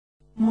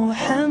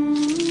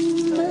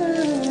Muhammad,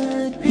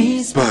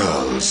 peace.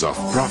 Pearls of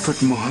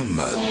Prophet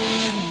Muhammad,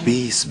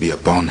 peace be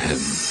upon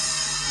him.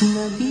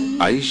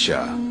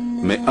 Aisha,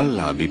 may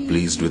Allah be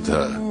pleased with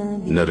her,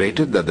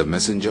 narrated that the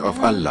Messenger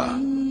of Allah,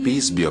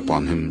 peace be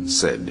upon him,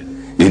 said,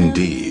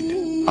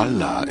 "Indeed,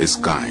 Allah is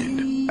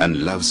kind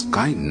and loves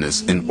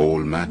kindness in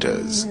all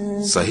matters."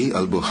 Sahih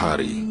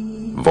al-Bukhari,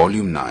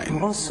 Volume 9,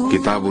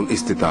 Kitabul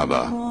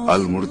Istitaba,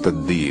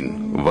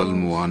 Al-Murtaddin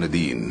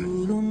Wal-Mu'anadin,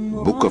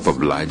 Book of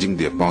Obliging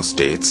the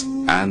Apostates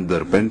and the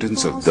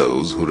Repentance of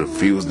Those who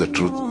Refuse the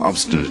Truth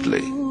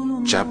Obstinately,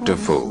 Chapter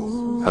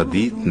 4,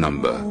 Hadith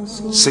number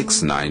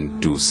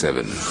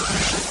 6927.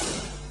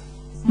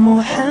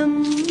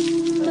 Muhammad,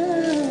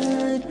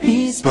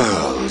 peace.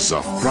 Pearls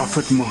of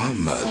Prophet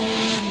Muhammad,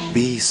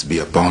 peace be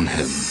upon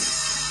him.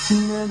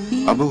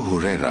 Abu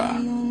Huraira,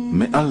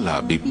 may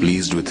Allah be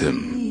pleased with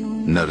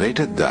him,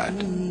 narrated that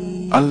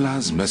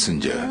Allah's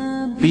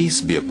Messenger,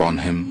 peace be upon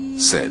him,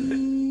 said,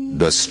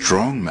 "The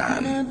strong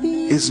man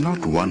is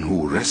not one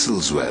who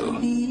wrestles well,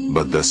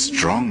 but the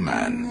strong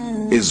man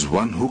is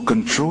one who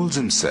controls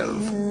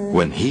himself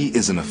when he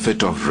is in a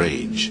fit of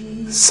rage."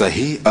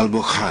 Sahih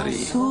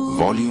al-Bukhari,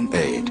 Volume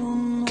 8,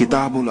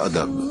 Kitabul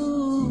Adab,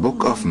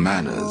 Book of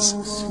Manners,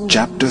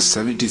 Chapter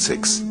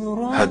 76,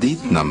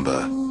 Hadith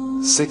number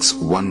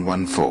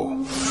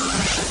 6114.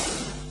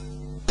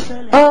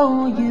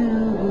 Oh, you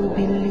who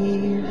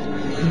believe,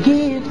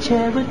 give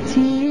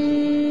charity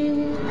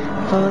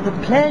for the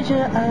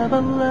pleasure of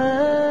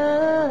Allah,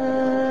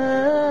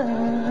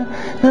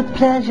 the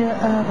pleasure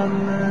of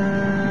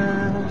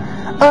Allah.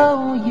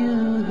 Oh,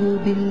 you who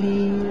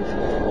believe,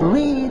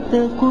 read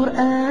the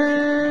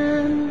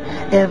Quran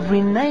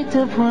every night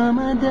of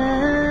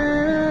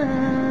Ramadan,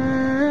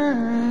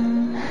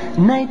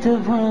 night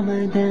of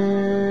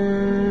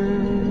Ramadan.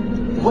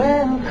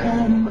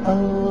 Welcome,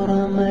 O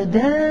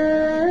Ramadan,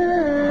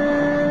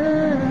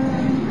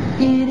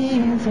 it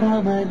is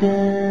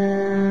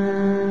Ramadan,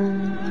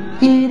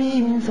 it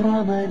is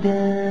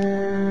Ramadan.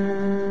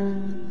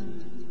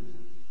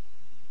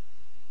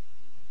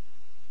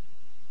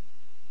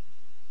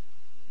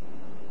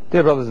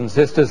 Dear brothers and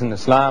sisters in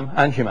Islam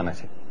and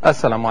humanity,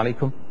 Assalamu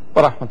alaikum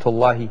wa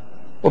rahmatullahi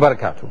wa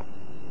barakatuh.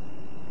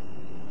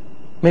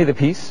 May the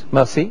peace,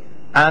 mercy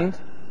and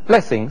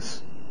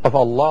blessings of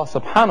Allah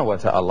subhanahu wa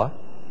ta'ala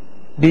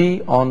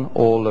be on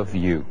all of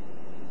you.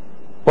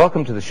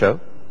 Welcome to the show,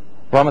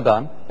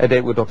 Ramadan, a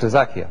date with Dr.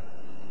 Zakir.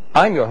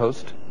 I'm your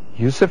host,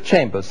 Yusuf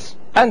Chambers,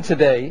 and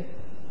today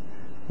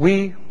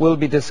we will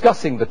be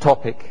discussing the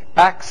topic,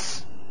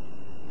 acts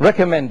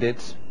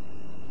recommended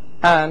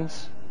and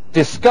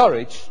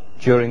discouraged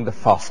during the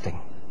fasting.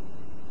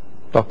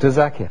 Dr.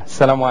 Zakir,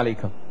 Assalamu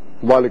alaikum.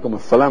 Wa alaikum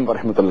assalam wa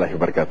rahmatullahi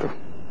wa barakatuh.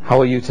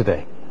 How are you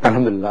today?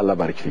 Alhamdulillah, Allah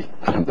barik fi.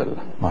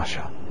 Alhamdulillah.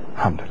 MashaAllah.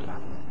 Alhamdulillah.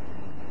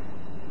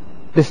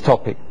 This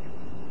topic,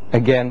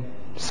 again,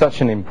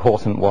 such an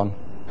important one.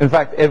 In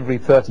fact, every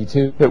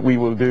 32 that we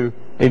will do,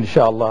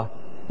 inshallah,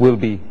 will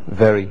be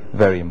very,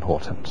 very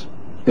important.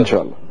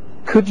 Inshallah.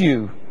 Could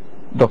you,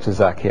 Dr.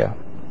 Zakir,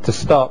 to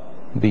start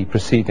the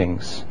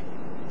proceedings,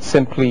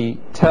 simply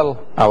tell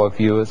our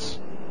viewers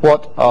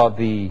what are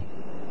the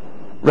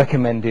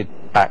recommended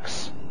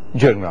acts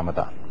during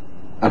Ramadan?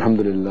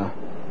 Alhamdulillah.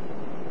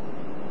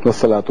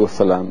 Wassalatu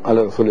wassalam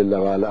ala rasulillah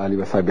wa ala alihi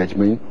wa sahbihi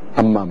ajma'in.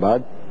 Amma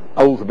ba'd.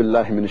 A'udhu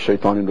billahi minash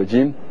shaitanir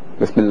rajim.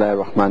 Bismillahir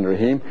rahmanir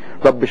rahim.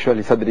 Rabbi shrah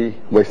li sadri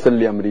wa yassir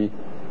li amri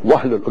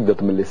wahlul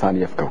 'uqdatam min lisani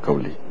yafqahu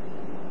qawli.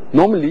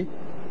 Normally,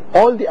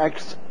 all the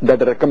acts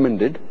that are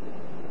recommended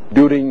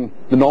during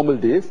the normal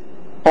days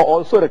are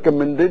also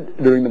recommended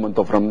during the month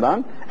of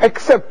Ramadan,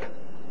 except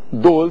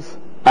those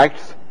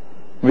acts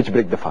which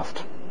break the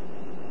fast.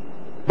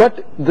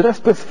 But there are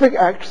specific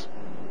acts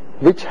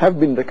which have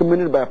been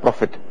recommended by a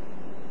prophet,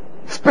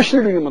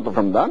 especially during the month of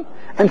Ramadan,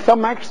 and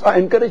some acts are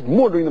encouraged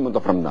more during the month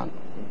of Ramadan.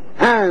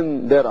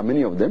 And there are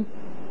many of them.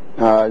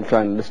 I'll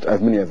try and list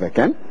as many as I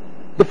can.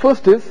 The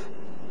first is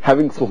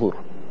having suhoor.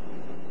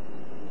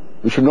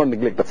 We should not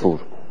neglect the suhoor.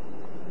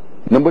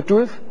 Number two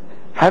is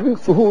having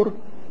suhoor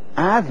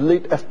as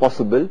late as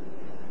possible,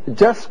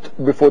 just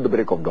before the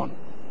break of dawn.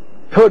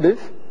 Third is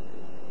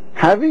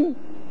having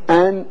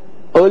an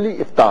early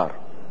iftar,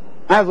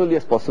 as early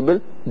as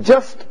possible,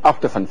 just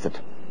after sunset.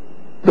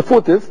 The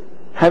fourth is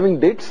having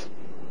dates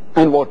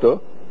and water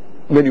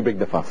when you break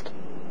the fast.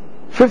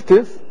 Fifth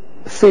is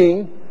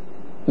saying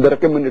the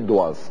recommended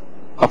du'as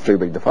after you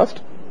break the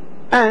fast.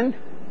 And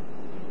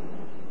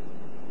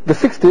the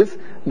sixth is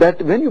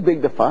that when you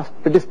break the fast,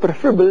 it is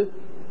preferable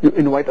you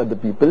invite other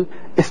people,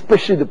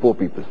 especially the poor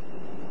people.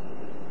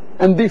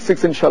 And these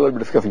six, inshallah, we'll be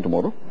discussing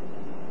tomorrow.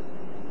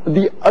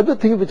 The other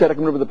things which are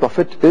recommended by the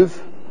Prophet is,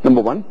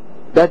 number one,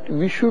 that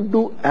we should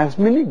do as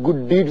many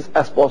good deeds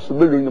as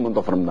possible during the month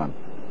of Ramadan.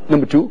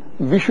 Number two,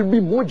 we should be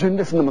more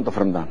generous in the month of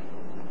Ramadan.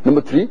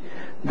 Number three,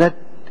 that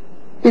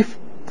if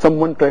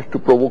someone tries to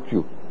provoke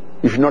you,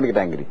 you should not get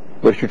angry,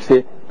 but you should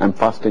say, I'm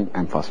fasting,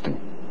 I'm fasting.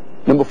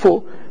 Number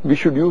four, we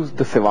should use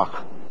the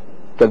sevak,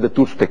 that's the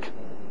toothpick.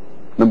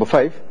 Number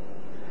five,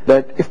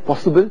 that if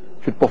possible,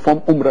 should perform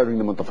umrah during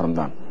the month of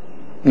Ramadan.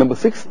 Number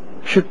six,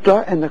 should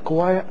try and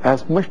acquire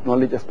as much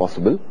knowledge as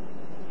possible.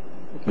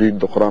 Read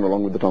the Quran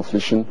along with the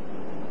translation.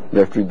 We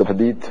have to read the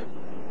Hadith,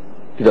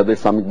 read other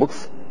Islamic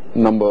books.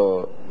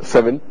 Number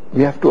 7,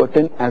 we have to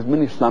attend as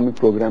many Islamic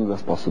programs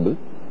as possible,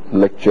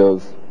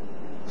 lectures,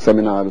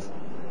 seminars,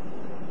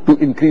 to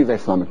increase our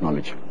Islamic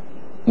knowledge.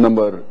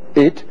 Number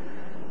 8,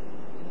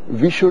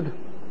 we should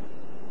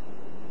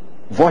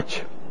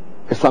watch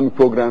Islamic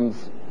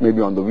programs,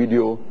 maybe on the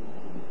video,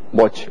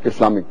 watch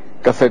Islamic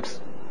cassettes,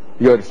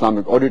 hear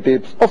Islamic audio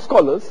tapes of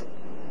scholars,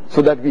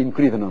 so that we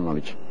increase in our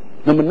knowledge.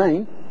 Number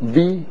 9,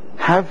 we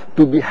have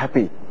to be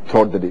happy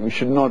throughout the day. We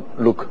should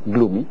not look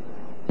gloomy.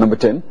 Number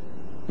 10,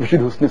 we should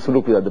husn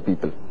suluk with other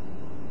people.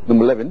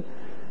 Number 11,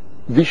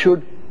 we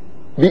should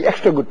be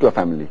extra good to our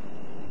family.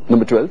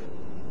 Number 12,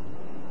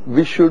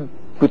 we should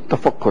do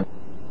tafakkur,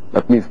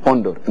 that means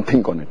ponder and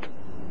think on it.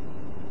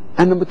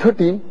 And number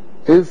 13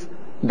 is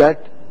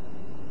that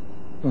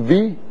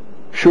we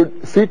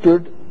should see to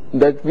it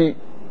that we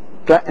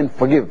try and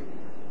forgive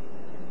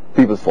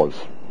people's faults.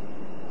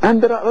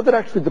 And there are other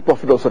acts which the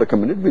Prophet also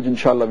recommended, which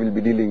inshallah we'll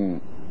be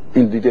dealing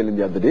in detail in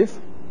the other days.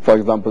 For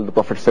example, the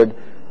Prophet said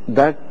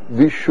that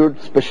we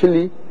should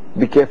specially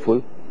be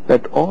careful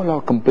that all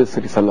our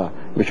compulsory salah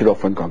we should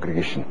offer in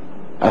congregation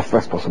as far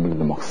as possible in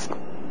the mosque.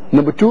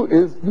 Number 2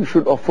 is we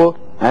should offer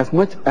as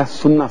much as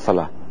sunnah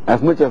salah,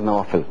 as much as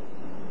nawafil.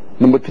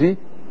 Number 3,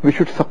 we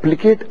should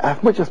supplicate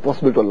as much as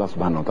possible to Allah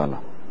subhanahu wa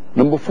ta'ala.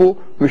 Number 4,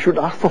 we should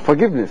ask for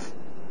forgiveness,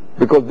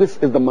 because this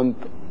is the month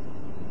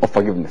of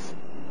forgiveness.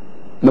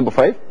 Number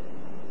 5,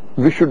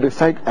 we should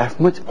recite as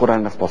much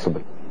Quran as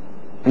possible.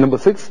 Number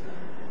 6,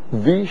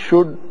 we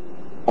should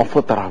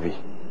offer Taraweeh.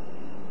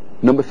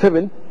 Number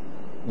 7,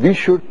 we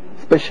should,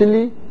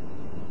 especially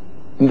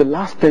in the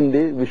last 10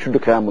 days, we should do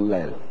Qiyamul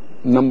Layl.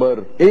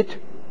 Number 8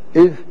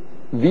 is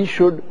we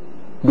should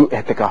do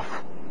I'tikaf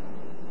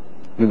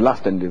in the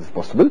last 10 days if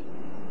possible.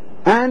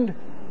 And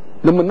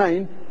number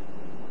 9,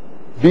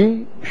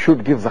 we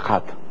should give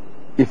Zakat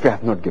if we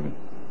have not given.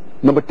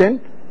 Number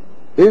 10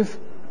 is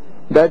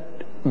that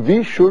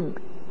we should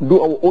do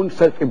our own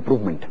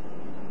self-improvement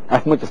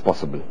as much as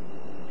possible.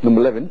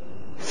 Number 11,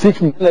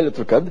 seeking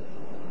Laylatul Qadr.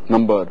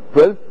 Number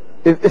 12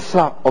 is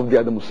Isra of the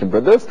other Muslim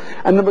brothers.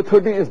 And number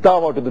 13 is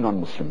Dawah to the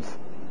non-Muslims.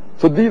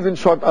 So these in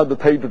short are the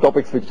 32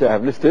 topics which I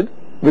have listed,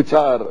 which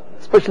are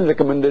specially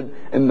recommended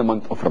in the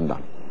month of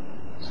Ramadan.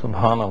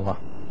 Subhanallah.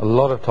 A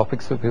lot of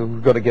topics that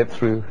we've got to get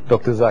through,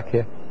 Dr.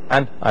 Zakir.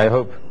 And I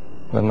hope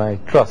and I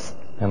trust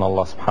in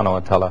Allah subhanahu wa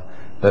ta'ala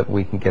that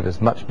we can get as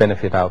much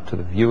benefit out to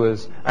the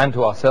viewers and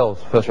to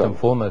ourselves first and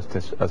foremost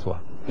as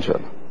well.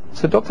 Inshallah.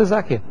 So Dr.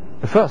 Zakir,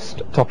 the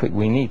first topic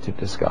we need to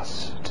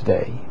discuss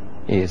today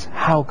is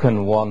how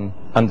can one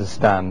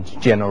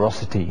understand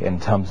generosity in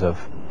terms of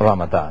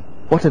Ramadan?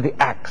 What are the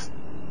acts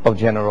of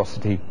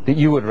generosity that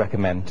you would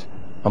recommend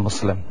a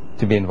Muslim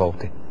to be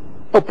involved in?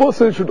 A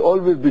person should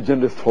always be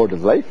generous throughout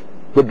his life,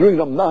 but during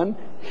Ramadan,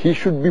 he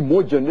should be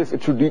more generous,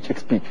 it should reach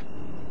its peak.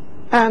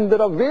 And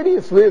there are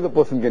various ways a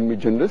person can be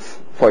generous.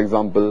 For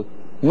example,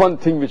 one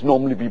thing which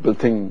normally people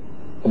think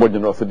about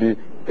generosity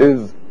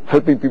is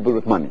helping people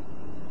with money.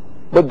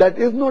 But that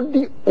is not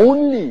the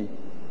only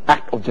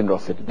act of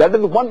generosity. That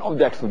is one of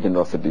the acts of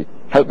generosity,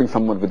 helping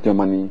someone with your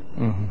money.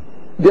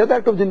 The other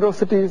act of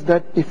generosity is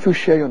that if you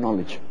share your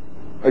knowledge,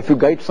 or if you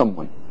guide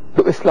someone,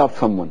 to Islam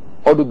someone,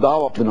 or to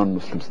dawah of the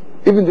non-Muslims,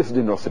 even this is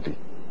generosity.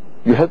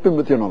 You help him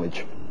with your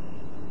knowledge.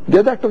 The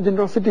other act of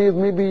generosity is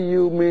maybe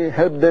you may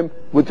help them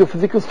with your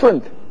physical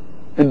strength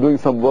in doing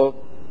some work,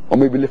 or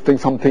maybe lifting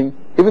something.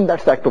 Even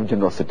that's the act of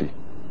generosity.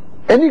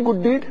 Any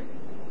good deed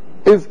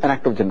is an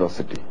act of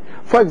generosity.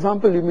 For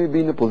example, you may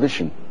be in a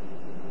position.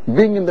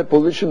 Being in that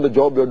position, the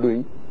job you're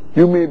doing,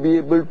 you may be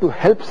able to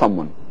help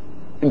someone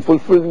in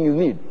fulfilling his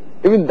need.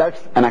 Even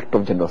that's an act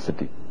of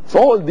generosity. So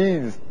all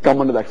these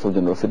come under the acts of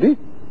generosity.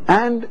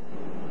 And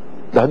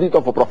the hadith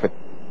of a Prophet,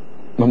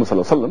 Muhammad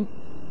Sallallahu Alaihi Wasallam,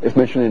 is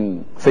mentioned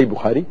in Sahih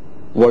Bukhari,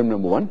 volume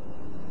number 1.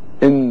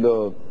 In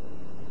the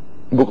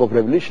book of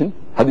Revelation,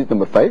 hadith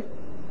number 5,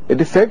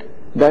 it is said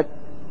that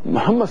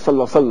Muhammad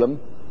Sallallahu Alaihi Wasallam,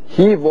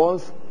 he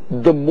was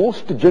the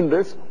most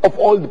generous of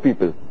all the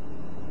people.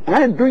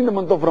 And during the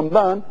month of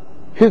Ramadan,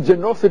 his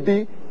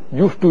generosity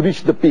used to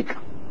reach the peak.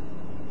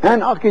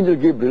 And Archangel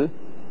Gabriel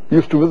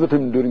used to visit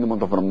him during the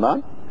month of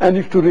Ramadan and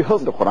used to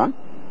rehearse the Quran.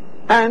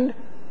 And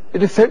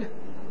it is said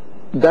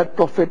that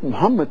Prophet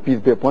Muhammad, peace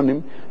be upon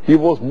him, he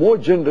was more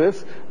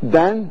generous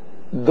than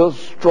the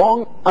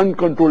strong,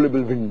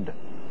 uncontrollable wind.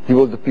 He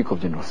was the peak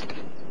of generosity.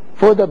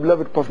 Further,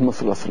 beloved Prophet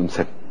Muhammad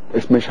said,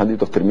 it's mentioned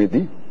hadith of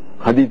Tirmidhi,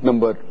 hadith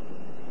number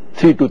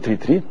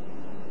 3233,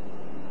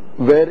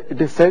 where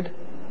it is said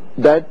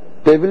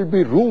that there will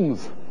be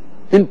rooms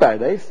in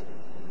paradise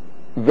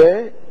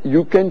where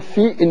you can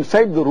see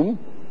inside the room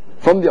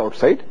from the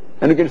outside,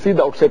 and you can see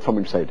the outside from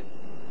inside.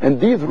 And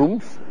these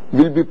rooms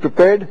will be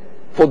prepared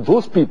for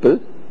those people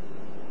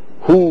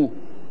who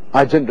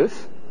are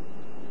generous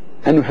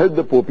and who help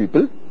the poor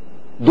people,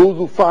 those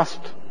who fast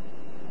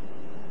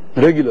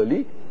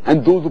regularly,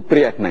 and those who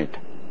pray at night.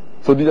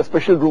 So these are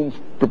special rooms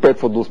prepared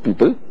for those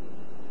people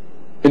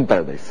in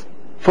paradise.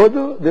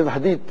 Further, there's a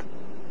hadith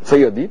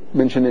Sahih Hadith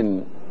mentioned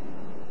in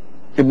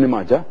Ibn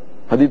Majah,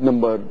 Hadith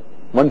number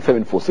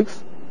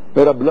 1746,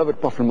 where our beloved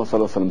Prophet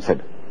Muhammad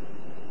said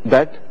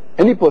that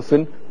any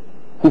person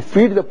who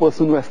feeds the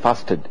person who has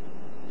fasted,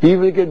 he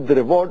will get the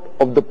reward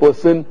of the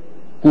person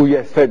who he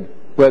has fed,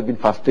 who has been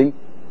fasting,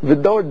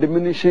 without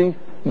diminishing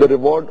the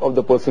reward of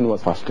the person who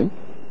was fasting.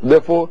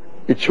 Therefore,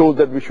 it shows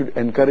that we should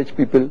encourage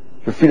people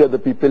to feed other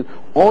people.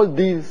 All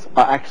these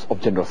are acts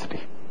of generosity.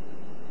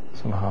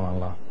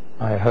 Subhanallah.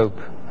 I hope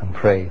and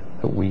pray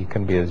that we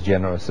can be as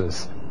generous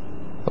as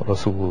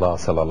Rasulullah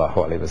sallallahu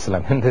alaihi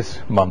wasallam in this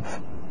month.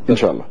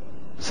 Inshallah.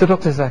 So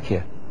Dr.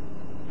 Zakir,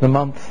 the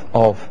month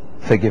of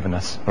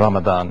forgiveness,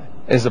 Ramadan,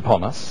 is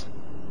upon us,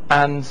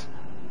 and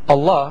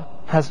Allah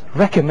has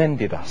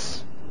recommended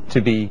us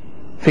to be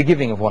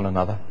forgiving of one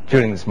another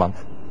during this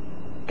month.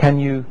 Can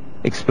you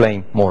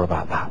explain more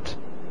about that?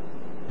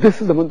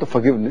 This is the month of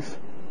forgiveness,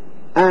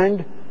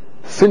 and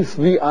since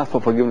we ask for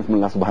forgiveness from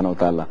Allah subhanahu wa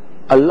ta'ala,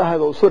 Allah has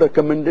also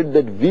recommended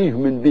that we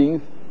human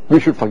beings, we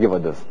should forgive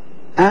others.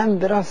 And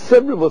there are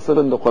several verses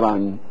in the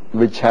Quran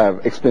which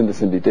have explained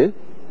this in detail.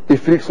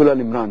 If you read Surah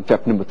Al-Imran,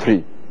 chapter number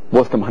 3,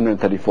 verse number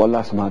 134,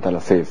 Allah subhanahu wa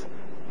ta'ala says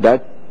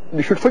that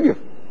we should forgive.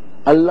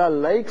 Allah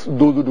likes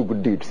those who do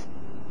good deeds.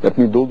 That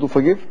means those who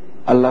forgive,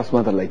 Allah subhanahu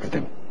wa ta'ala likes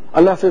them.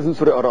 Allah says in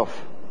Surah Araf,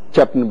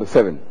 chapter number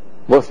 7,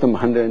 verse number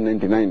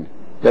 199,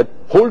 that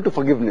hold to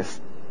forgiveness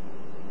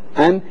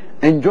and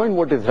enjoin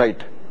what is right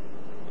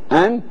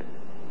and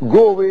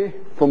go away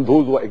from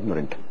those who are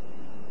ignorant.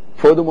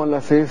 Furthermore,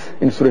 Allah says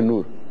in Surah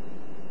Nur,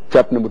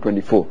 chapter number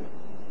 24,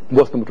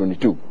 verse number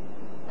 22,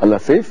 Allah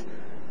says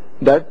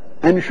that,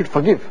 and you should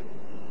forgive.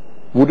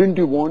 Wouldn't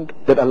you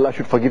want that Allah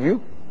should forgive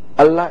you?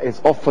 Allah is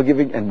oft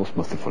forgiving and most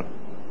merciful.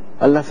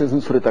 Allah says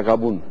in Surah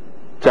Taghabun,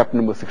 chapter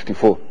number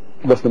 64,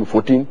 verse number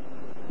 14,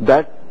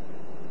 that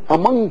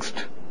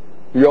amongst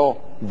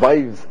your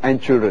wives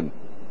and children,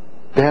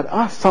 there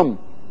are some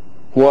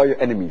who are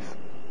your enemies.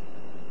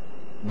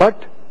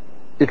 But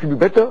it will be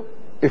better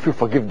if you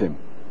forgive them.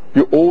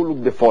 You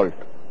overlook their fault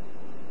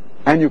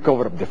and you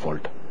cover up their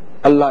fault.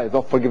 Allah is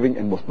oft forgiving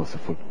and most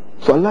merciful.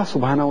 So Allah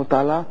subhanahu wa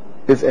ta'ala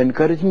is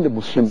encouraging the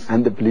Muslims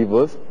and the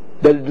believers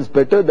that it is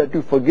better that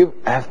you forgive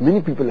as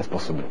many people as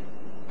possible,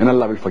 and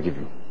Allah will forgive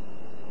you.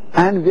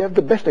 And we have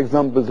the best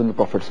examples in the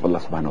prophets of Allah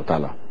subhanahu wa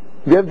ta'ala.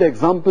 We have the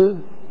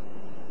example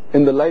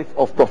in the life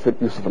of Prophet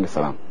Yusuf alayhi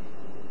salam,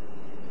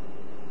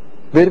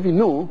 where we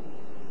know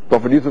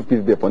Prophet Yusuf,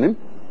 peace be upon him,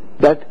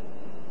 that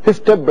his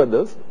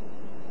stepbrothers,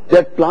 they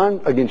had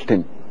planned against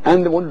him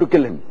and they wanted to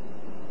kill him.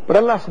 But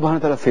Allah subhanahu wa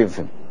ta'ala saves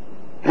him.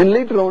 And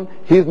later on,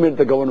 he is made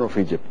the governor of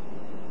Egypt.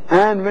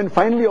 And when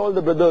finally all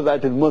the brothers are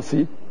at his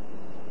mercy,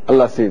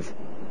 Allah says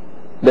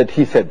that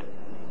he said,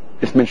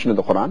 it's mentioned in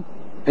the Quran,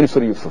 in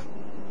Surah Yusuf,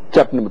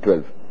 chapter number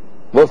 12,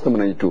 verse number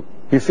 92.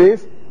 He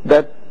says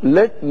that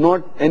let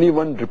not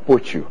anyone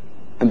reproach you.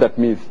 And that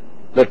means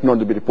let not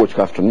there be reproach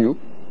cast on you.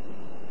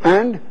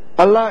 And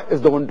Allah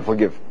is the one to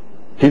forgive.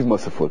 He is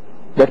merciful.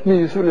 That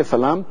means Yusuf alayhi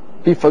salam,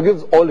 he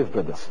forgives all his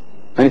brothers.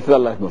 And he says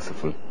Allah is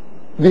merciful.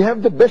 We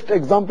have the best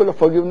example of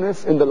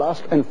forgiveness in the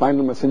last and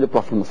final messenger,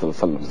 Prophet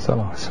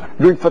Muhammad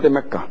during Fateh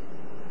Mecca.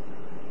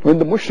 When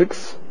the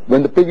mushriks,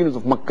 when the pagans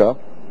of Mecca,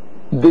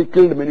 they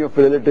killed many of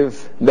his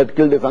relatives, that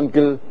killed his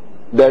uncle,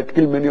 that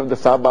killed many of the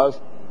Sahabas.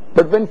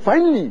 But when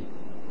finally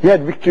he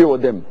had victory over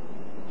them,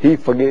 he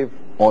forgave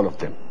all of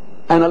them.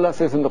 And Allah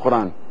says in the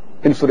Quran,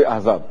 in Surah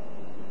Ahzab,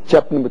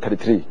 chapter number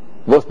 33,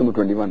 verse number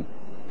 21,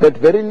 that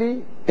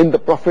verily in the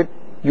Prophet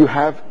you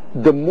have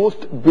the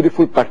most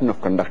beautiful pattern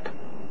of conduct.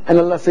 And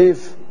Allah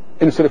says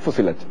in Surah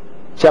Fusilat,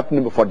 chapter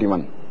number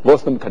 41,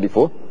 verse number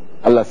 34,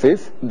 Allah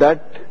says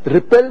that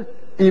repel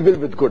evil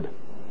with good.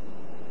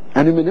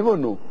 And you may never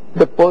know,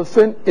 the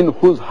person in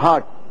whose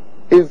heart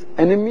is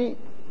enemy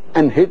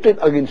and hatred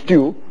against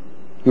you,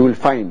 you will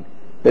find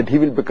that he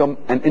will become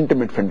an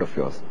intimate friend of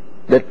yours.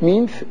 That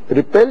means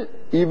repel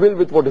evil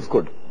with what is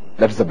good.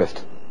 That is the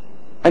best.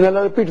 And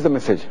Allah repeats the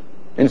message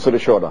in Surah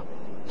Shura,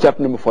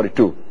 chapter number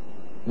 42,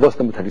 verse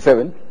number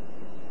 37.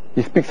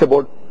 He speaks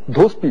about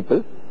those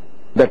people,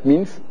 that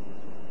means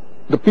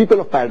the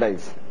people of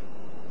paradise.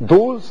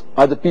 Those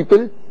are the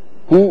people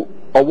who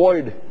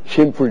avoid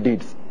shameful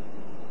deeds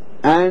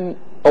and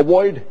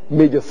avoid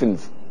major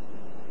sins.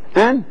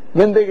 And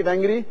when they get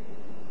angry,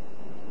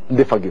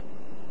 they forgive.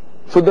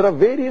 So there are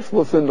various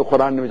verses in the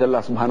Quran in which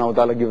Allah subhanahu wa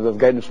ta'ala gives us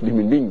guidance to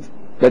human beings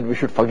that we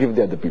should forgive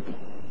the other people.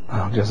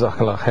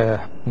 Jazakallah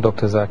khair,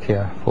 Dr.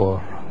 Zakir,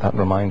 for that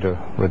reminder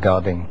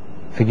regarding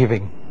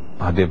forgiving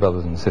our dear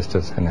brothers and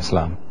sisters in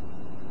Islam.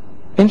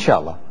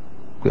 Inshallah,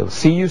 we'll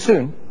see you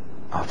soon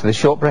after this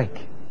short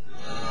break.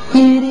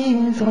 It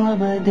is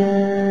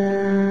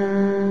Ramadan.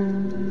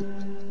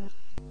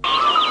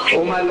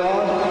 Oh my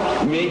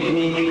Lord, make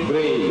me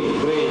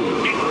brave,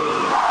 brave,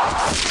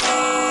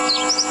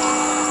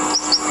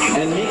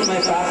 and make my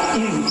path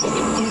easy for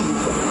me, easy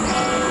for me.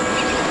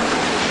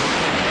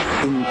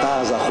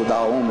 इम्ताज़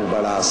खुदाओं में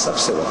बड़ा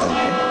सबसे वतन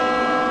है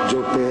जो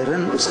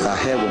पेरन उसका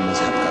है वो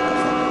मजहब का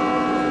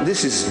कफन. This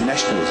is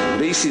nationalism,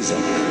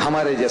 racism.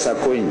 हमारे जैसा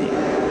कोई नहीं.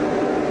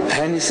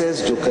 And he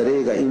says, जो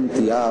करेगा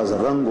इम्तियाज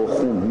रंग व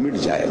खून मिट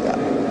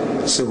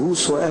जाएगा. So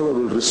whosoever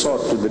will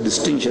resort to the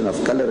distinction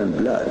of color and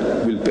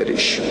blood will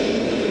perish.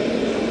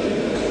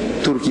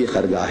 Turki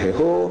khargahe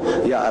ho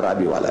ya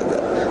Arabi wala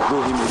gar,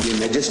 though he may be a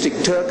majestic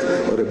Turk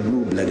or a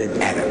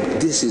blue-blooded Arab,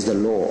 this is the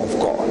law of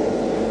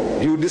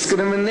God. You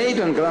discriminate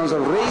on grounds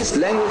of race,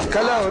 language,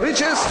 color, or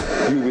riches,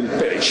 you will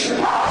perish.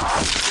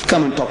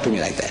 Come and talk to me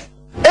like that.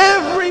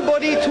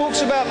 Everybody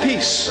talks about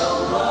peace.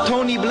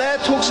 Tony Blair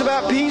talks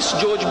about peace.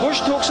 George Bush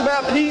talks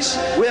about peace.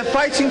 We're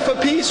fighting for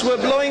peace. We're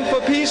blowing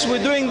for peace.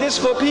 We're doing this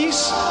for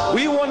peace.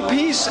 We want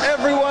peace.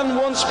 Everyone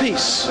wants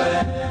peace.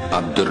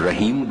 Abdul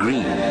Rahim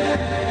Green.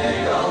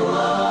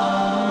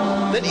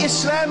 That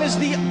Islam is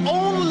the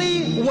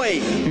only way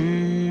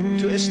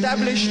to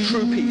establish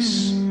true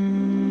peace.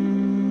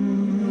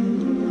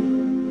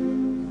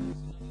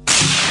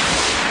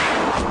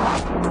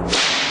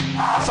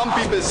 Some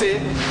people say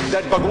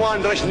that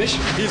Bhagwan Rashnish,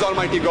 he is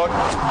Almighty God.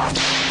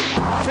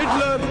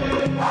 Hitler,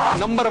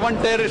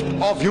 #1 terrorist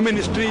of human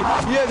history,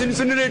 he has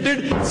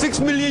incinerated 6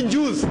 million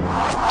Jews.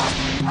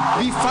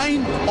 We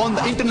find on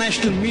the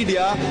international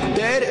media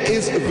there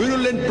is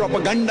virulent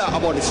propaganda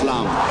about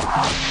Islam.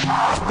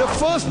 The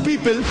first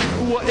people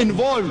who were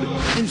involved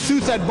in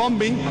suicide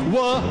bombing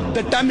were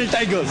the Tamil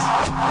Tigers.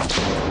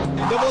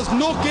 There was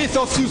no case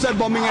of suicide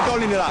bombing at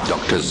all in Iraq.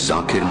 Dr.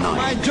 Zakir Naik.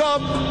 My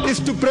job is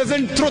to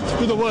present truth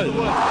to the world.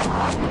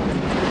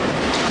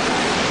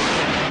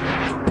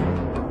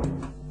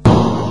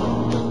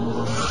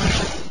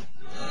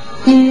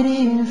 It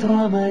is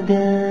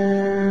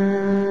Ramadan.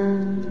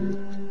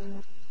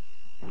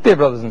 Dear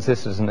brothers and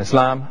sisters in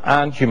Islam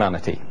and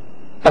humanity,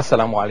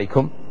 Assalamu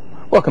alaikum.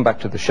 Welcome back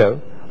to the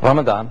show,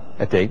 Ramadan,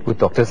 a date with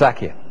Dr.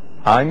 Zakir.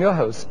 I'm your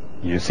host,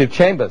 Yusuf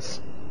Chambers,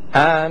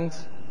 and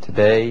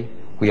today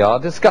we are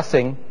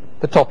discussing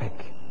the topic,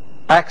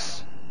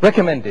 acts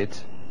recommended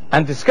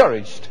and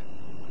discouraged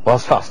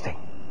whilst fasting.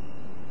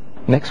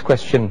 Next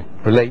question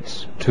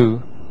relates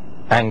to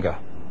anger.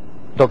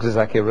 Dr.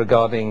 Zakir,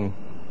 regarding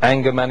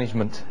anger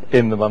management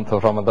in the month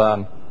of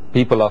Ramadan,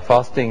 people are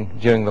fasting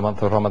during the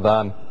month of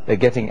Ramadan, they're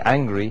getting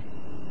angry.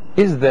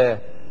 Is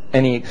there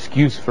any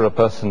excuse for a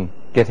person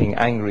getting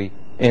angry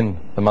in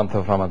the month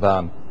of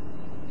Ramadan?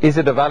 Is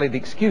it a valid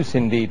excuse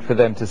indeed for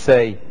them to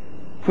say,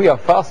 if we are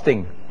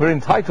fasting, we're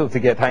entitled to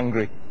get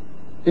angry?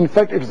 In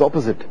fact, it is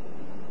opposite.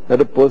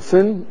 That a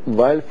person,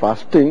 while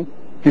fasting,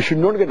 he should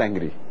not get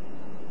angry.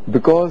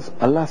 Because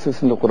Allah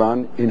says in the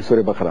Quran, in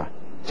Surah Baqarah,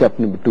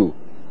 chapter number 2,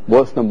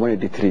 verse number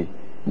 183,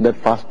 that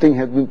fasting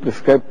has been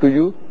prescribed to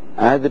you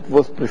as it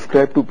was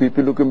prescribed to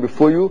people who came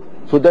before you,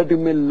 so that you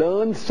may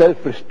learn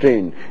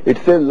self-restraint. It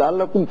says,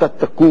 لَعَلَّكُمْ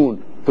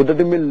تَتَّقُونَ, so that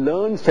you may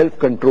learn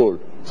self-control.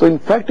 So in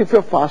fact, if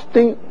you're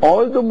fasting,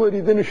 all the more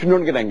reason you should not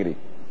get angry.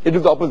 It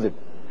is the opposite.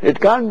 It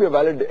can't be a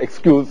valid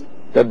excuse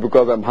that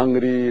because I'm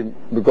hungry,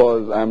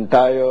 because I'm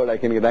tired, I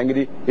can get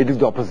angry. It is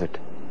the opposite.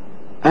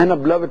 And our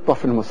beloved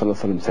Prophet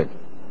Muhammad said,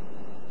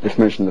 let's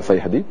mention the Sahih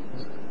Hadith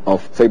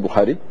of Sahih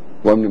Bukhari,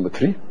 volume number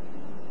 3,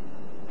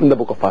 in the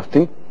book of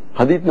fasting,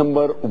 Hadith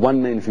number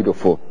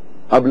 1904.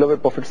 Our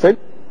beloved Prophet said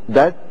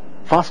that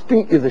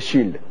fasting is a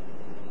shield.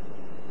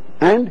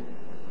 And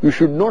you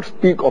should not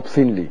speak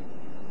obscenely.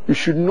 You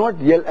should not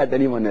yell at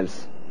anyone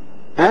else.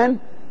 And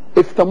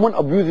if someone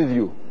abuses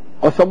you,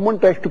 or someone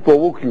tries to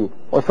provoke you,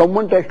 or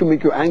someone tries to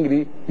make you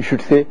angry, you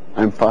should say,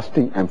 I'm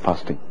fasting, I'm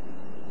fasting.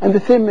 And the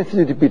same message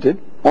is repeated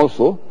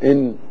also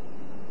in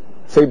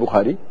Sahih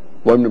Bukhari,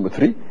 volume number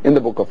 3, in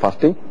the book of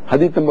fasting,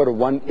 Hadith number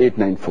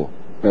 1894.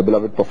 My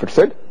beloved Prophet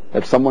said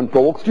that someone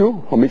provokes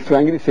you or makes you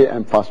angry, say,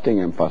 I'm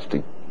fasting, I'm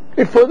fasting.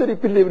 It further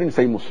repeated even in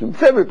Sahih Muslim,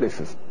 several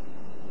places.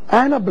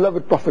 And our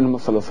beloved Prophet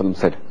Muhammad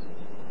said,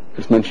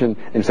 it's mentioned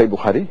in Sahih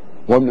Bukhari,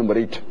 volume number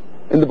 8,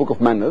 in the book of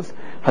manners,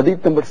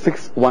 Hadith number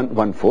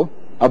 6114,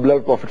 our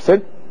beloved Prophet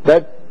said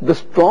that the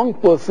strong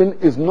person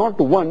is not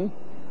one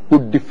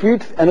who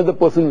defeats another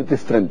person with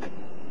his strength.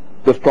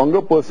 The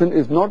stronger person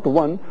is not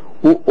one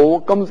who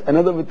overcomes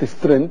another with his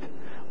strength,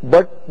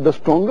 but the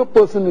stronger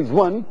person is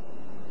one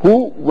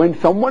who, when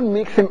someone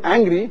makes him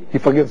angry, he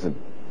forgives him.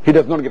 He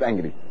does not get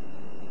angry.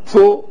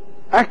 So,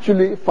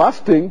 actually,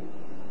 fasting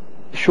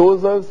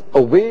shows us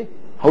a way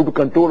how to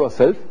control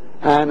ourselves,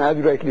 and as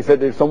you rightly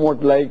said, it's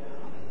somewhat like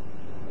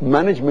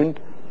management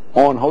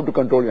on how to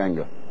control your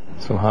anger.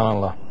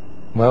 Subhanallah.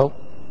 Well,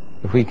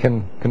 if we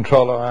can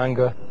control our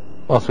anger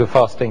whilst we're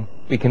fasting,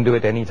 we can do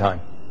it any time,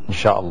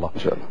 inshallah.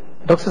 Inshallah.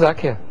 Dr.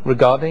 Zakir,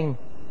 regarding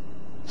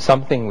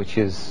something which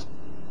is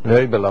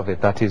very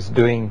beloved, that is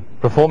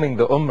performing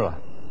the Umrah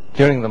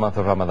during the month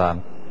of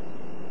Ramadan,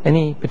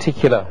 any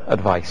particular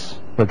advice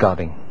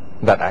regarding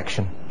that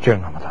action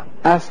during Ramadan?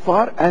 As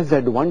far as the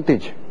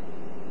advantage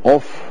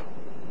of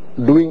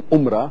doing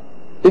Umrah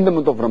in the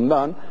month of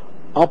Ramadan,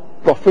 our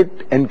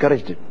Prophet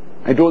encouraged it.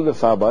 I told the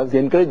Sahabas, he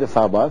encouraged the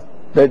Sahabas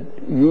that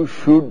you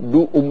should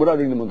do Umrah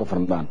during the month of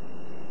Ramadan.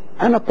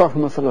 And our Prophet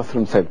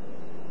ﷺ said,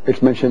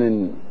 it's mentioned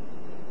in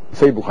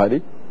Sahih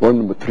Bukhari, volume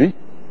number 3,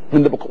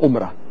 in the book of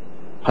Umrah,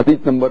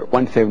 Hadith number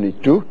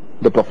 172,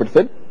 the Prophet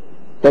said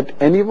that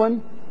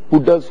anyone who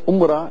does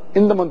Umrah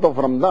in the month of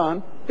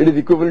Ramadan it is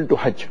equivalent to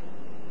Hajj.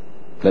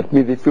 That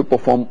means if you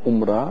perform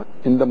Umrah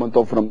in the month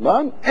of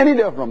Ramadan, any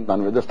day of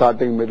Ramadan, whether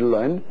starting, middle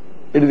or end,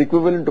 it is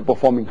equivalent to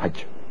performing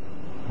Hajj.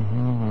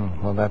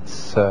 Well,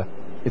 that's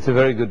it's a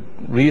very good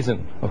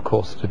reason, of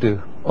course, to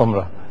do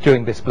Umrah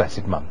during this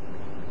blessed month.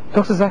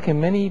 Dr. Zakir,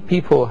 many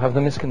people have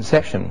the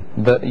misconception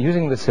that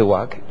using the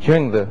siwak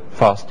during the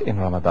fast in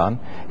Ramadan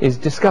is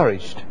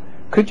discouraged.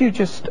 Could you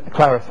just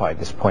clarify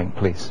this point,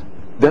 please?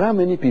 There are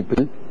many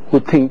people who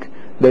think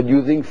that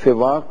using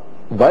siwak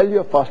while you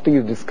are fasting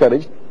is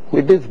discouraged.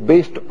 It is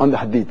based on the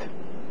hadith.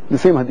 The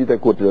same hadith I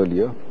quoted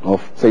earlier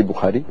of Sahih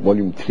Bukhari,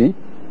 volume 3,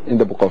 in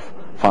the book of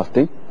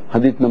fasting,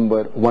 hadith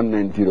number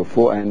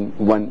 1904 and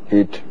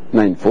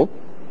 1894.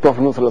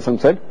 Prophet ﷺ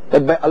said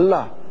that by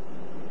Allah,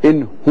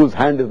 in whose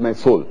hand is my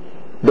soul,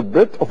 the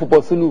breath of a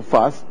person who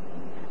fasts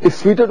is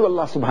sweeter to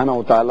Allah subhanahu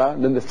wa ta'ala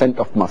than the scent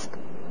of musk.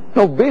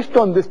 Now based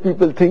on this,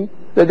 people think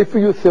that if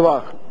you use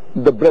siwak,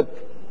 the breath,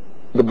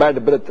 the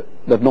bad breath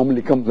that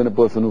normally comes when a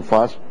person who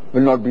fasts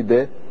will not be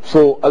there,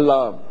 so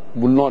Allah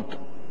will not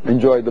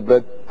enjoy the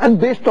breath, and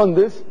based on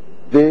this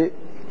they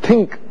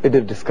think it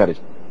is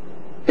discouraged.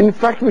 In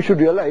fact, we should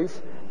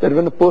realize that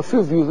when a person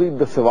is using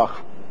the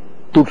siwak,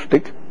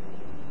 toothstick,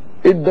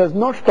 it does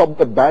not stop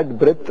the bad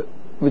breath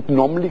which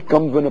normally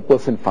comes when a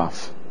person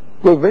fasts.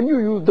 Because when you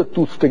use the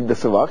toothstick, the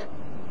siwak,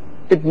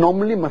 it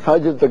normally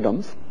massages the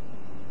gums,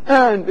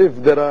 and if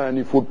there are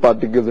any food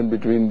particles in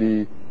between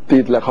the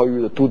teeth, like how you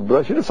use a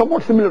toothbrush, it is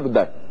somewhat similar to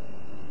that.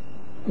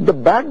 The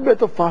bad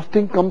breath of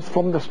fasting comes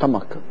from the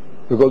stomach,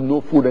 because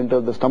no food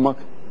enters the stomach,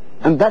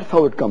 and that's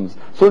how it comes.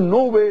 So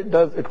no way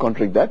does it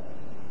contradict that.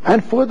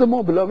 And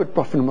furthermore, beloved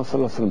Prophet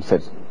Muhammad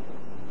said,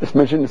 it's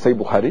mentioned in Sahih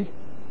Bukhari,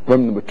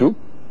 volume number 2,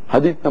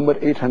 hadith number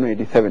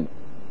 887,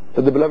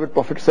 that the beloved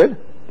Prophet said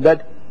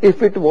that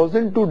if it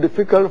wasn't too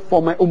difficult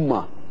for my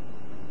ummah,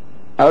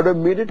 I would have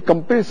made it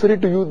compulsory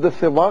to use the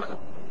siwak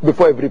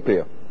before every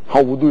prayer.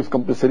 How wudu is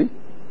compulsory?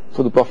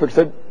 So the Prophet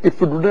said,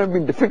 if it wouldn't have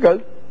been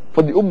difficult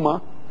for the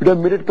ummah, it would have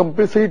made it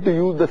compulsory to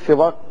use the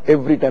siwak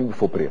every time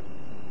before prayer.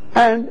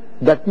 And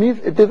that means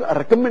it is a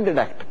recommended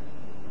act.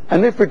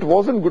 And if it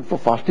wasn't good for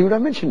fasting, we would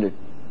have mentioned it.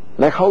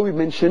 Like how we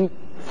mentioned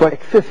for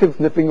excessive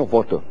sniffing of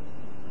water.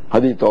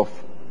 Hadith of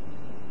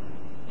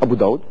Abu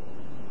Dawud,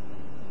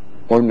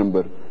 volume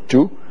number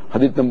 2,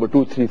 hadith number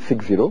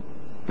 2360,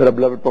 where our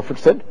beloved Prophet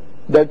said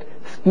that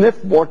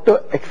sniff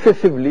water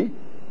excessively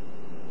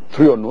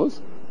through your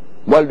nose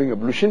while doing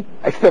ablution,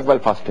 except while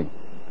fasting.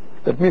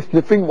 That means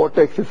sniffing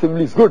water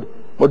excessively is good,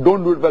 but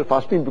don't do it while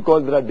fasting,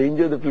 because there are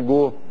dangers that will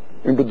go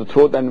into the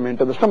throat and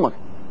enter the stomach.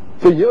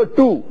 So here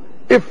too,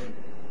 if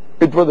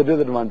it was a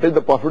disadvantage,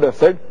 the Prophet would have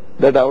said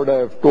that I would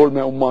have told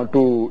my ummah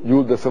to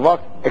use the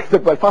siwak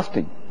except while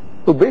fasting.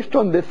 So based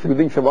on this,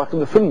 using siwak in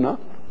the sunnah,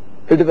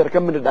 it is a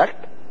recommended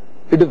act,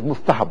 it is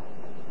mustahab,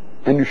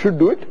 and you should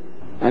do it,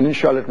 and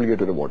inshallah it will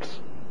get you rewards.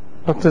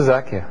 Dr.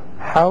 Zakir,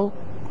 how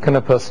can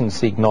a person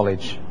seek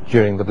knowledge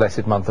during the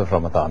blessed month of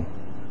Ramadan?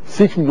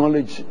 Seeking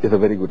knowledge is a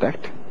very good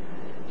act,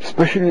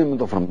 especially in the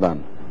month of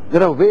Ramadan.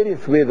 There are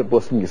various ways a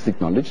person can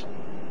seek knowledge.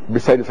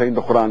 Besides reciting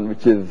the Quran,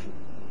 which is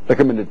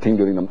recommended thing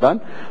during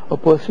Ramadan, a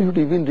person should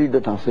even read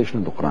the translation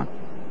of the Quran.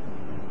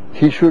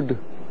 He should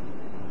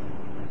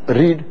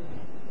read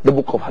the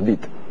book of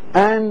Hadith.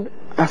 And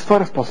as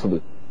far as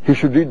possible, he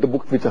should read the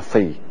books which are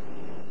Sahih,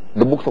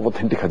 the books of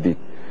authentic Hadith.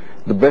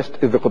 The best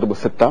is the Kutub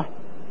al-Sittah.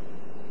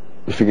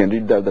 If you can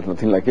read that, there's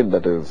nothing like it.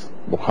 That is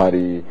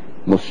Bukhari,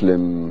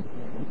 Muslim,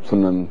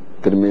 Sunan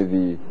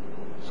Tirmidhi,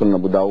 Sunan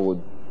Abu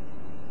Dawud,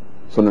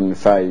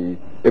 Sunan Naik,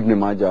 Ibn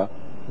Majah.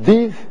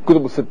 These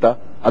Kutub al-Sittah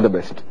are the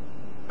best.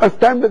 If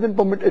time doesn't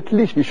permit, at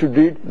least we should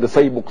read the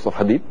Sahih books of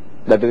Hadith,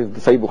 that is the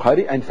Sahih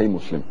Bukhari and Sahih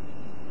Muslim.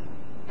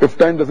 If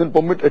time doesn't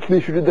permit, at least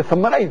we should read the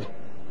summarized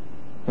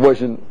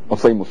version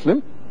of Sahih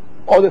Muslim,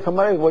 or the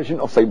summarized version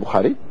of Sahih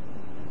Bukhari,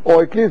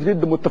 or at least read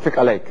the Muttafiq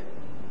Alayk,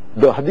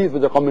 the Hadith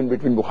which are common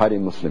between Bukhari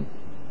and Muslim.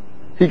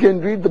 He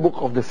can read the book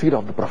of the Seerah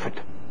of the Prophet.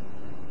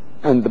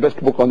 And the best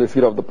book on the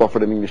Seerah of the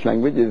Prophet in English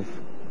language is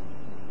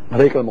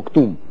Naik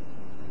al-Maktoum,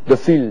 the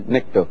sealed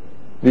nectar,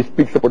 which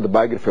speaks about the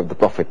biography of the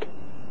Prophet.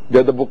 The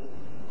other book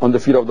on the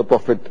Seerah of the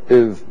Prophet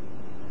is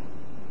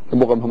the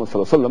book of Muhammad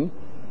Sallallahu Alaihi Wasallam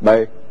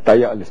by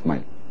Taya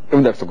al-Ismail.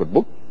 Even that's a good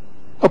book.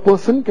 A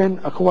person can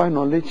acquire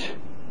knowledge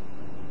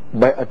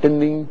by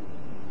attending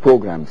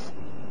programs.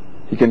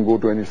 He can go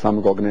to an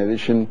Islamic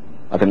organization,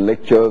 attend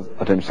lectures,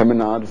 attend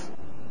seminars.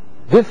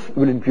 This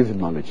will increase his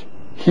knowledge.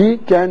 He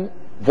can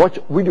watch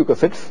video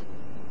cassettes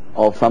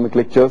of Islamic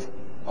lectures,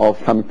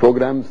 of Islamic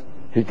programs.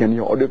 He can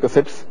hear audio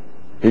cassettes.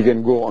 He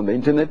can go on the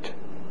internet,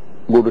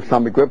 go to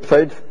Islamic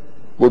websites,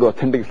 go to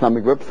authentic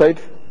Islamic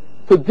websites.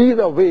 So these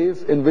are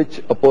ways in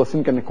which a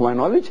person can acquire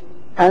knowledge,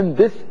 and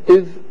this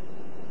is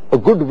a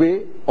good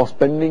way of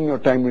spending your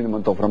time in the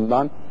month of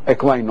Ramadan,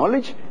 acquiring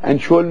knowledge,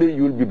 and surely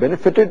you will be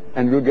benefited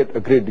and you will get a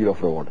great deal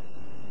of reward.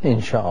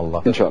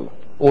 Inshallah. Inshallah.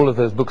 All of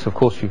those books, of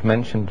course, you've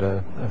mentioned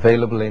are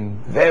available in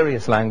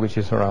various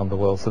languages around the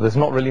world, so there's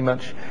not really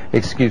much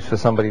excuse for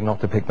somebody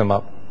not to pick them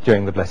up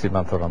during the blessed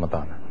month of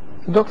Ramadan.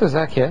 So Dr.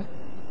 Zakir,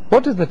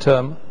 what does the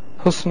term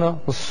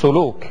Husna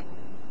Suluk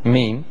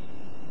mean,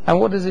 and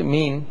what does it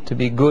mean to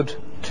be good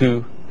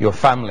to your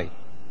family?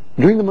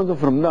 During the month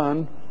of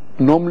Ramadan,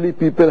 normally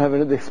people have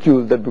another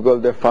excuse that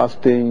because they're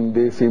fasting,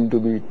 they seem to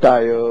be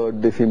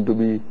tired, they seem to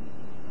be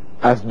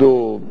as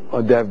though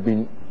they have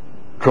been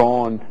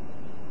drawn.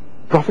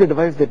 Prophet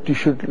advised that you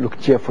should look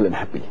cheerful and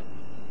happy.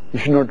 You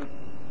should not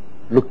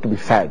look to be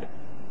sad.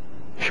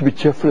 You should be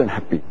cheerful and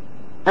happy.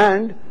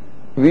 And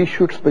we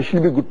should especially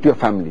be good to your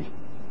family.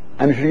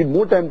 And you should give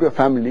more time to your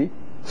family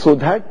so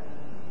that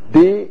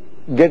they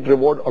get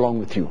reward along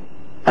with you.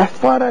 As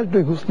far as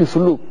doing husni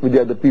suluk with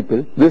the other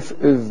people, this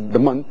is the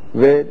month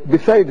where,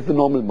 besides the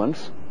normal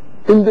months,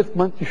 in this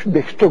month you should be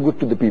extra good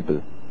to the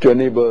people, to your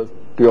neighbors,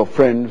 to your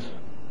friends,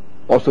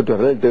 also to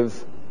your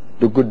relatives,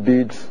 do good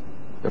deeds,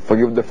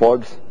 forgive the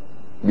faults,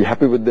 be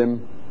happy with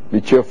them, be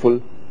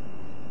cheerful.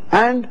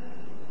 And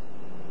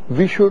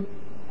we should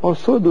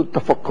also do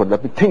tafakkur,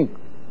 that we think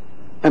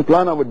and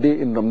plan our day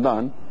in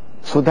Ramadan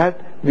so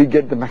that we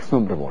get the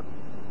maximum reward.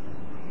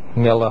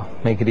 May Allah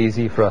make it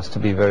easy for us to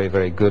be very,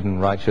 very good and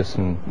righteous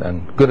and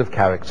good of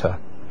character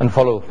and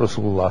follow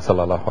Rasulullah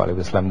sallallahu alaihi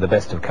wasallam, the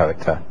best of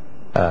character,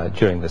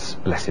 during this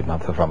blessed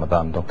month of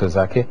Ramadan, Dr.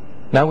 Zakir.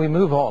 Now we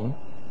move on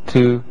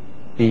to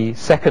the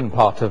second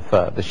part of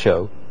the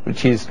show,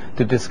 which is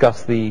to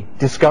discuss the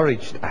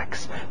discouraged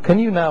acts. Can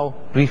you now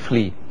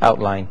briefly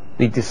outline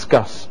the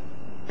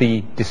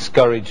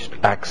discouraged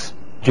acts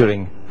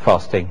during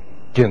fasting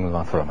during the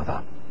month of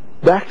Ramadan?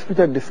 The acts which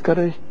are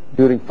discouraged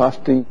during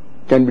fasting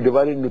can be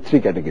divided into three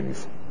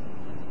categories.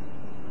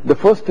 The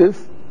first is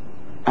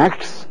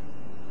acts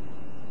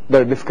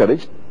that are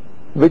discouraged,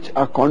 which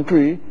are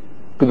contrary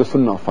to the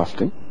sunnah of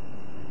fasting.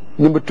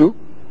 Number two,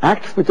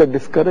 acts which are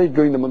discouraged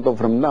during the month of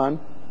Ramadan,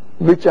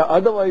 which are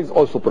otherwise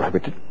also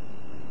prohibited.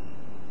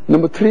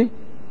 Number three,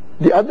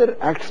 the other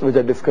acts which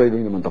are discouraged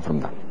during the month of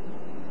Ramadan.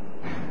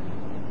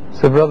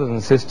 So brothers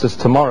and sisters,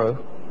 tomorrow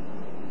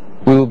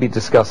we will be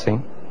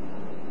discussing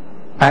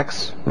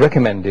acts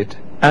recommended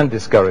and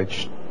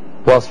discouraged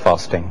whilst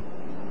fasting,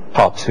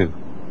 part 2.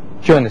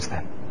 Join us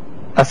then.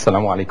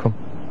 Assalamu alaikum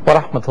wa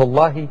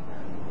rahmatullahi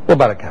wa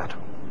barakatuh.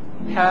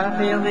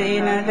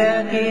 حافظين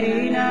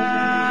ذاكرين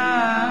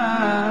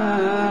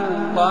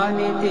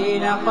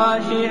قانتين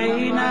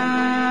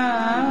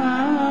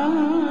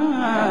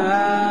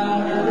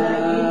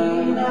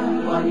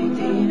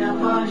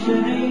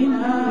خاشعين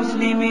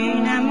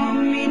مسلمين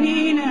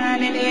مؤمنين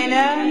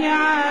للإله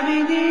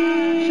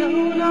عابدين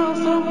شهرنا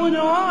صوم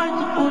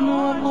وعتق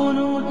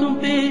وقنوت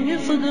فيه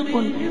صدق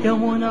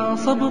يومنا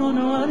صبر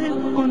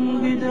ورفق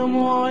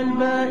بدموع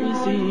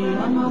البائسين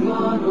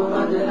رمضان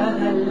قد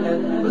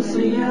أهل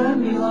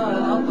بالصيام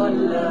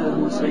وأطل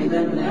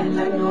مسعدا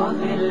أهلا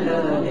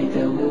وخلا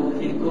ليته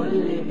في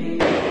كل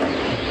بيت.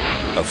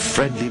 A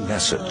friendly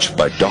message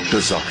by Dr.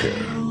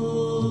 Zakir.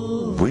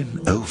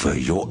 Win over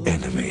your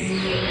enemy.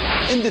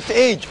 In this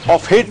age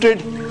of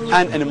hatred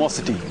and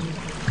animosity,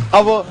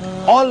 our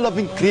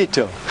all-loving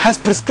Creator has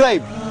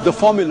prescribed the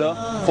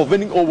formula for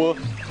winning over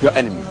your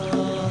enemy.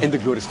 In the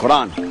glorious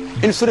Quran,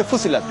 in Surah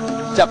Fussilat,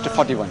 chapter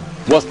 41,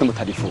 verse number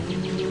 34.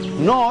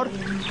 Nor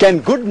can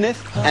goodness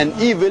and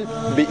evil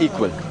be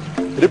equal.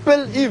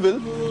 Repel evil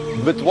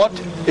with what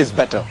is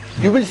better.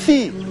 You will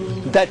see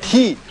that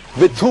he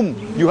with whom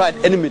you had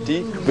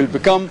enmity will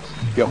become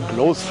your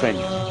close friend.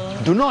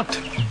 Do not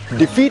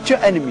defeat your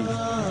enemies,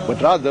 but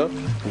rather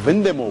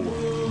win them over.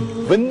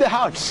 Win their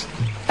hearts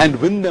and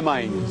win their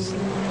minds.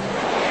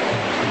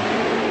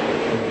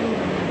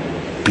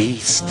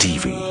 Peace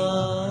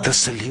TV, the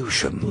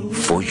solution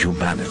for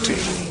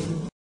humanity.